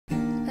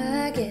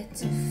I get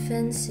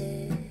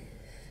defensive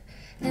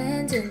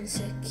and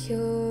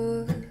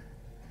insecure,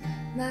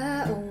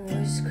 my own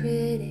worst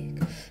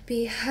critic.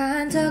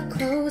 Behind a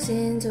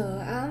closing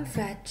door, I'm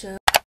fragile.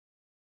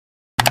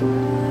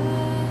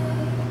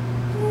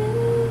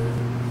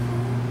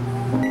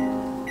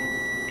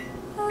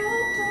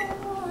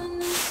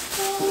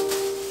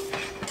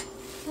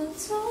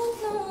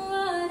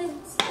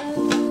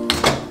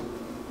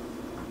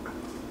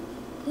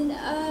 And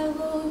I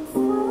won't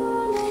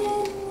fall in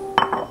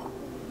love.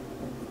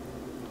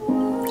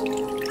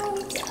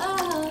 I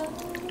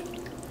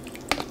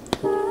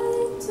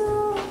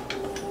don't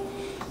need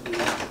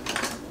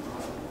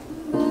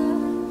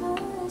by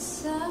my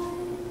side.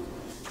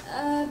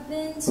 I've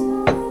been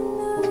torn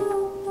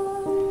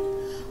apart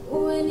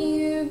when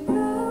you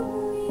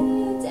broke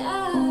me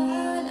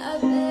down. I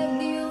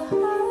begged you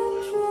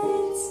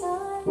 100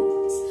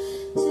 times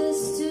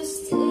just to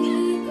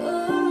stick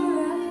around.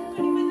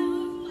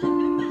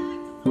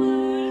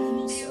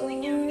 I'm sorry,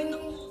 I'm leaving.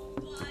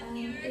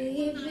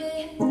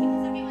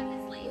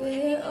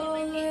 We're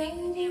already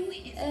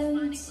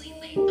empty.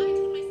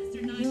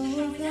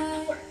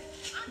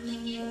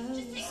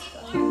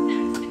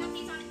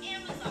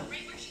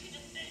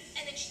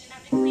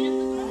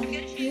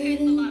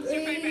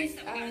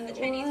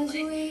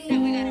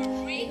 Know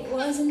that it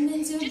wasn't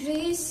meant to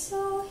be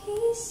so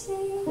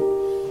easy.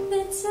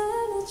 The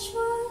damage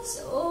was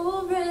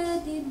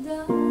already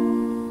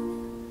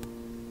done.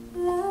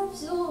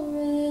 Love's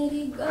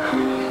already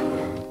gone.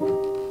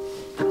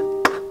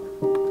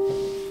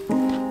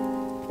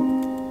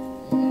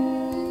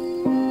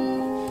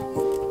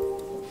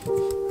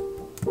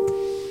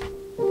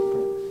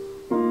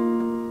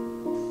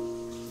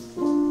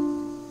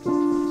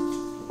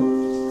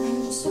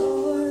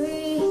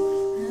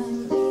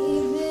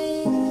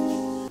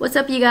 What's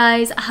up, you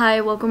guys?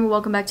 Hi,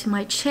 welcome back to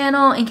my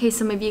channel. In case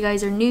some of you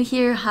guys are new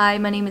here, hi,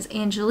 my name is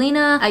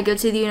Angelina. I go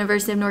to the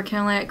University of North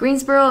Carolina at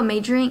Greensboro,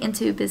 majoring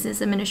into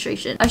business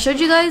administration. I showed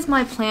you guys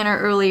my planner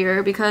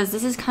earlier because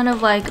this is kind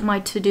of like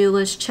my to-do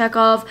list check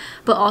off,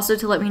 but also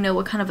to let me know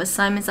what kind of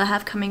assignments I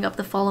have coming up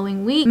the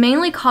following week.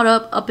 Mainly caught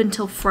up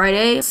until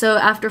Friday, so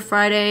after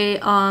Friday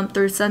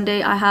through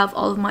Sunday I have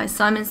all of my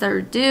assignments that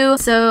are due.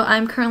 So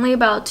I'm currently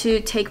about to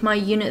take my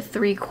Unit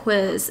 3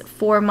 quiz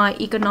for my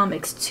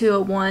Economics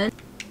 201.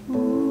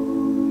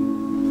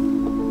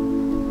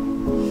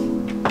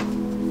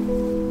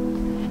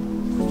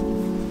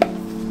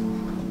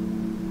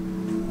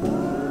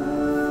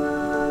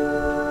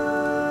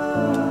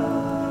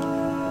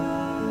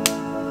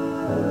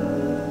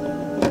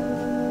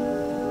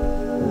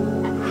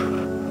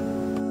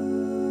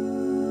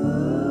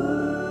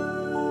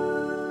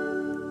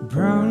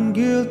 Brown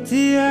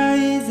guilty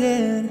eyes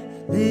and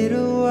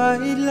little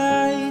white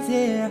lies,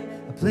 yeah.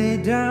 I play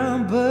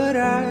down, but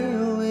I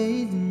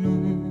always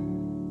knew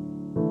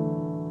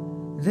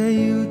that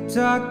you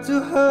talked to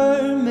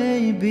her,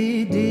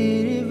 maybe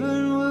did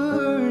even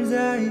worse.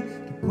 I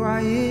kept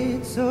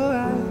quiet so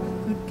I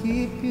could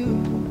keep you.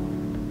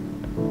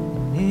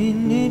 And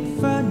ain't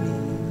it funny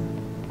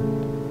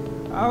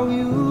how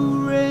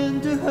you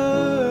ran to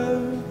her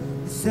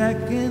the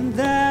second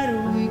that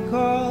we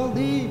called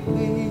it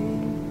quits?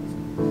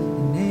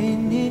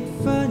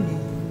 Funny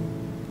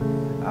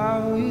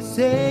how you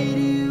say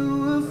you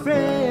were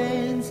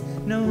friends,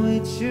 now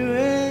it sure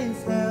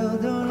as hell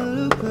don't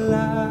look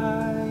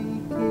like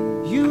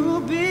it.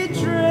 You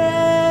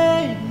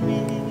betrayed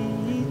me,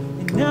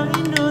 and I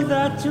know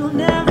that you'll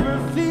never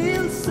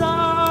feel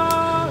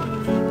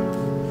sorry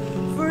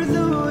for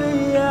the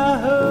way I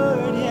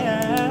heard,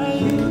 yeah,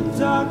 you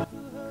talk.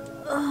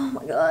 Oh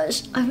my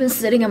gosh, I've been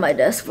sitting at my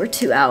desk for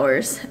 2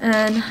 hours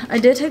and I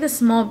did take a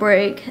small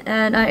break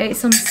and I ate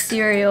some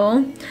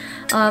cereal.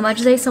 I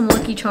just ate some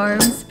Lucky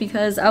Charms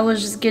because I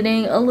was just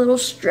getting a little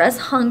stress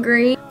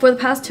hungry. For the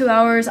past 2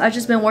 hours, I've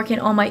just been working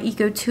on my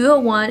Eco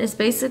 201. It's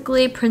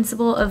basically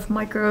principle of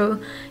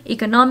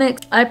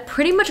microeconomics. I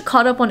pretty much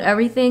caught up on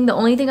everything. The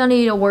only thing I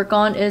need to work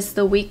on is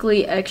the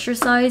weekly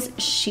exercise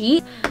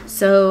sheet.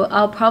 So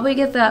I'll probably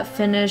get that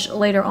finished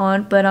later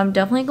on, but I'm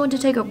definitely going to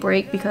take a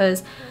break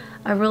because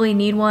I really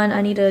need one.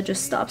 I need to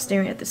just stop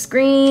staring at the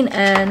screen,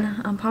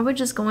 and I'm probably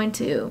just going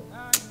to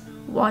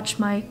watch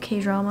my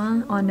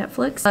K-drama on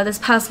Netflix. This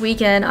past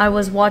weekend I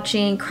was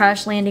watching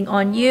Crash Landing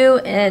on You,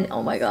 and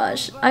oh my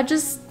gosh, I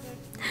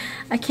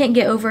can't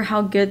get over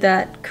how good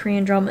that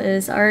Korean drama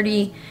is. I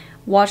already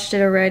watched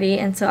it already,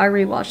 and so I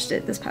rewatched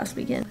it this past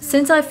weekend.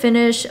 Since I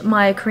finished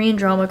my Korean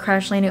drama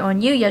Crash Landing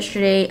on You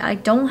yesterday, I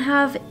don't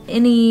have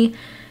any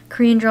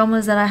Korean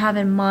dramas that I have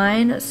in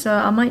mind, so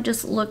I might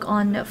just look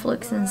on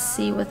Netflix and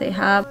see what they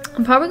have.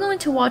 I'm probably going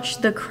to watch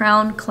The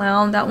Crown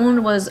Clown. That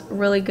one was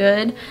really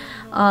good.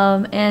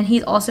 And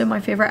he's also my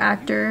favorite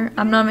actor.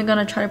 I'm not even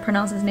gonna try to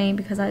pronounce his name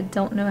because I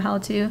don't know how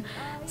to.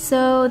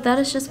 So that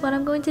is just what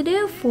I'm going to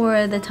do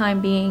for the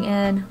time being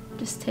and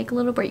just take a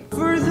little break.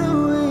 For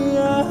the way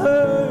I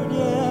heard,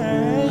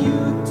 yeah,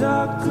 you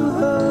talked to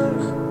her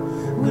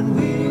when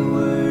we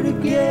were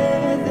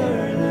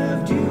together,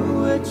 loved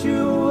you at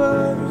your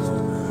worst,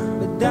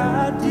 but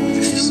that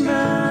didn't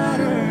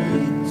matter.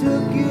 It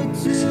took you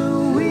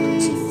 2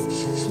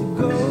 weeks to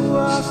go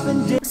off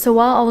and So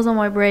while I was on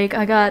my break,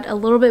 I got a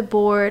little bit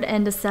bored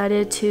and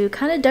decided to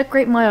kind of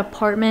decorate my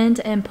apartment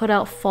and put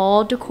out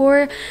fall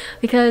decor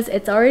because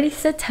it's already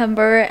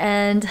September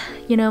and,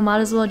 you know, might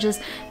as well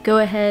just go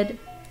ahead.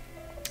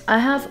 I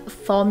have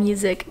fall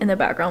music in the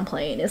background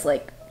playing. It's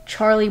like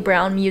Charlie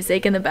Brown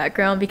music in the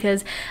background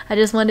because I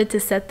just wanted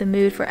to set the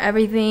mood for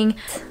everything.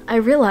 I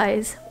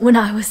realized when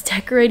I was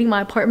decorating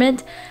my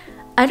apartment,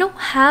 I don't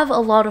have a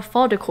lot of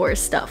fall decor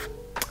stuff.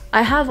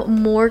 I have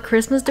more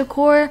Christmas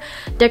decor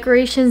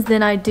decorations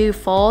than I do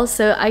fall,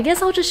 so I guess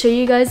I'll just show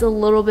you guys a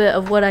little bit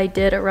of what I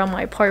did around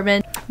my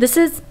apartment. This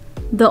is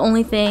the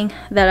only thing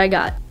that I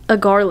got. A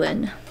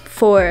garland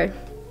for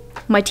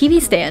my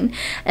TV stand,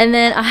 and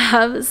then I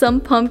have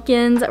some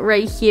pumpkins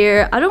right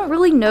here. I don't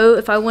really know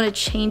if I want to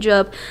change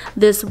up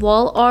this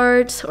wall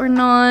art or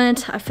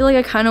not. I feel like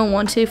I kind of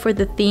want to for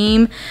the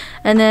theme.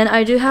 And then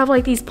I do have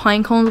like these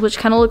pine cones which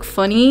kind of look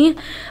funny.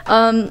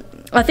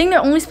 I think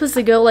they're only supposed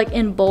to go like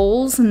in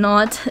bowls,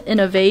 not in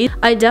a vase.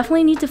 I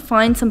definitely need to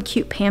find some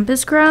cute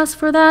pampas grass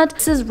for that.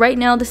 This is right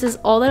now, this is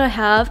all that I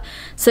have.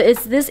 So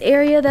it's this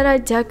area that I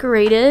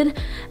decorated,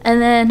 and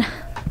then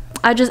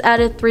I just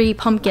added 3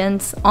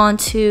 pumpkins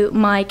onto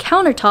my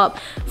countertop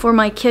for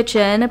my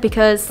kitchen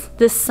because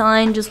this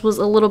sign just was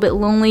a little bit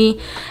lonely.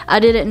 I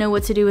didn't know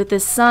what to do with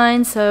this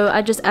sign, so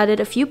I just added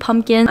a few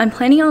pumpkins. I'm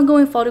planning on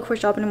going fall decor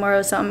shopping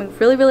tomorrow, so I'm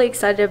really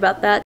excited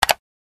about that.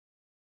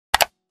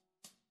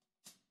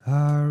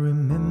 I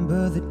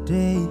remember the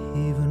day,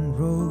 even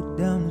wrote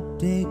down the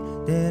date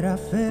that I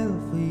fell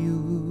for you.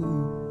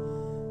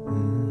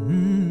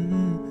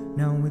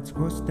 Now it's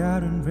crossed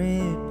out in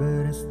red,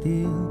 but I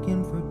still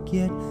can't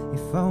forget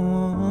if I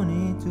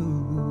wanted to.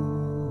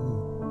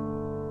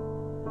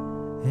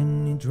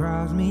 And it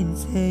drives me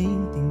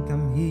insane, think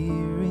I'm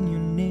hearing your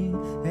name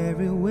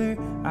everywhere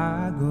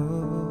I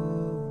go.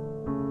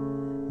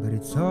 But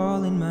it's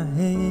all in my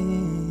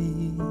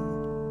head,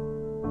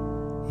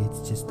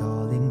 it's just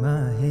all in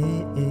my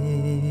head.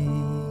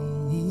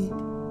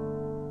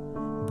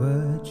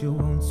 But you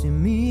won't see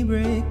me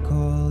break,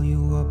 call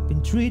you up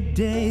in 3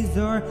 days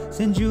or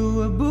send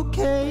you a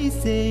bouquet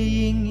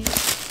saying.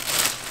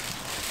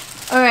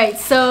 Alright,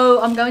 so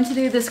I'm going to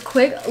do this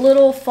quick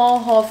little fall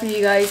haul for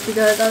you guys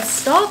because I've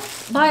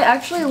stopped by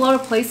actually a lot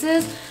of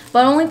places,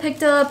 but I only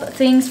picked up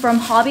things from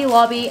Hobby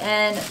Lobby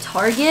and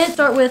Target.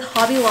 Start with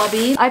Hobby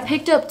Lobby. I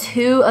picked up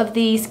 2 of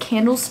these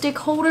candlestick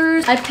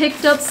holders. I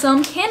picked up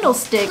some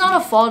candlesticks. It's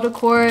not a fall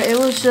decor, it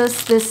was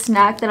just this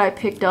snack that I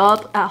picked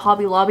up at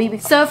Hobby Lobby.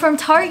 So from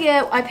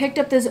Target, I picked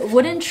up this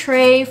wooden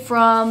tray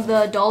from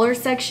the dollar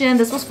section.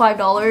 This was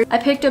 $5. I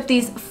picked up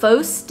these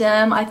faux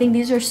stem. I think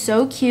these are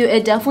so cute.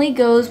 It definitely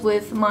goes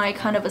with my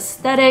kind of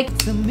aesthetic.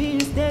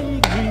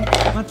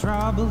 My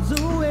troubles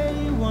away,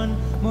 one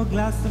more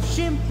glass of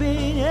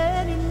champagne,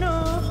 and you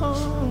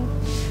know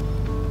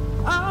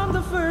I'm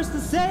the first to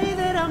say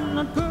that I'm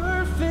not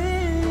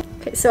perfect.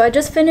 Okay, so I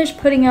just finished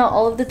putting out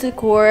all of the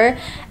decor,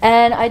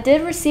 and I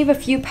did receive a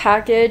few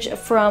packages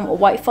from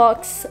White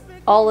Fox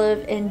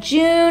Olive in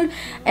June,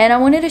 and I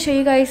wanted to show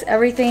you guys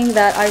everything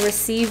that I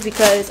received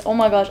because oh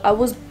my gosh, I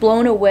was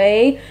blown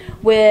away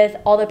with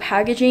all the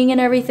packaging and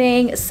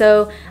everything.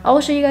 So I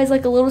will show you guys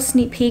like a little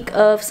sneak peek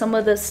of some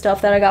of the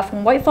stuff that I got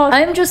from White Fox.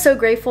 I'm just so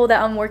grateful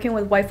that I'm working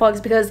with White Fox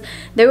because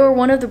they were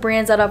one of the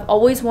brands that I've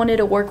always wanted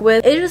to work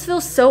with. It just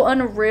feels so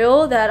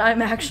unreal that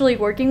I'm actually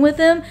working with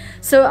them.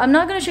 So I'm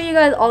not going to show you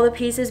guys all the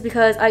pieces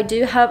because I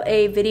do have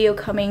a video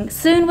coming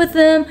soon with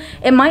them.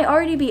 It might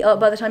already be up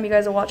by the time you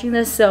guys are watching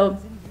this, so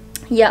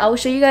yeah, I will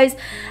show you guys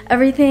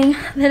everything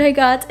that I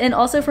got, and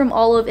also from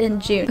Olive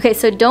in June. Okay,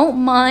 so don't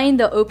mind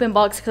the open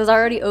box because I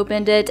already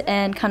opened it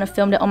and kind of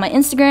filmed it on my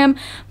Instagram,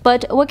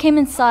 but what came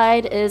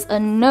inside is a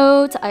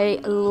note.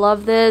 I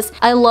love this.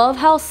 I love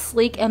how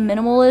sleek and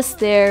minimalist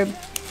their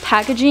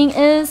packaging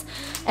is.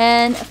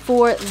 And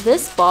for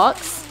this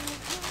box,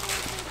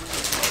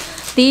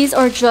 these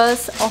are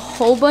just a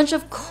whole bunch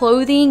of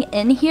clothing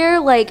in here.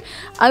 Like,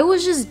 I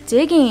was just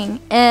digging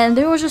and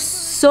there was just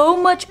so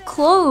much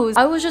clothes.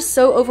 I was just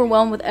so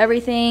overwhelmed with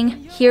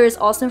everything. Here is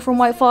Austin from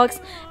White Fox,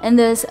 and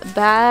this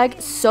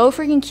bag, so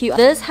freaking cute.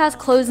 This has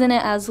clothes in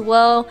it as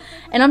well,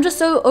 and I'm just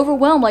so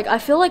overwhelmed. Like, I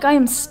feel like I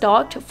am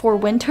stocked for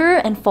winter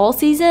and fall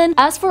season.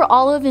 As for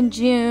Olive in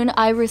June,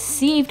 I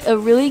received a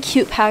really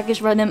cute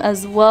package from them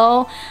as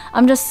well.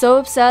 I'm just so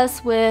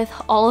obsessed with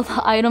all of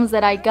the items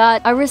that I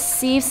got. I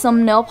received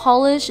some nail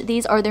polish.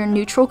 These are their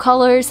neutral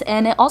colors,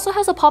 and it also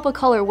has a pop of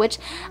color, which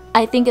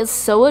I think is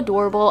so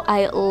adorable.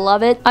 I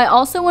love it. I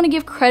also want to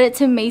give credit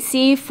to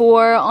Macy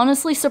for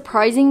honestly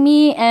surprising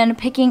me and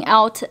picking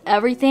out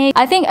everything.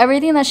 I think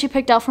everything that she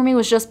picked out for me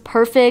was just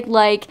perfect,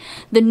 like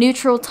the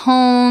neutral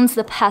tones,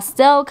 the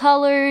pastel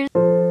colors.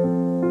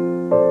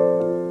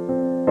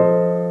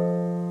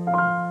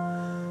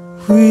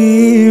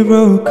 We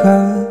broke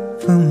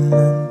up a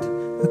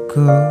month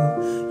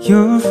ago.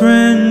 Your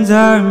friends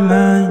are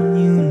mine,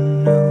 you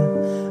know.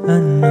 I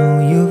know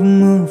you've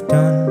moved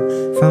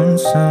on, found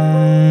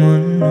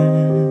someone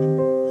new.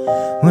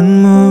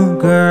 One more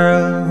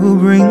girl who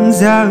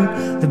brings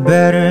out the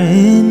better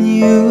in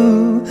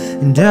you.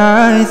 And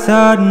I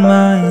thought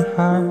my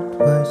heart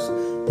was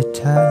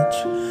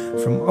detached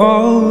from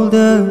all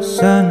the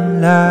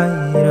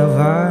sunlight of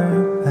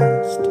our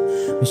past.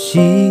 But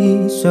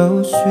she's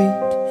so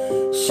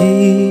sweet,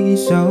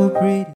 she's so pretty.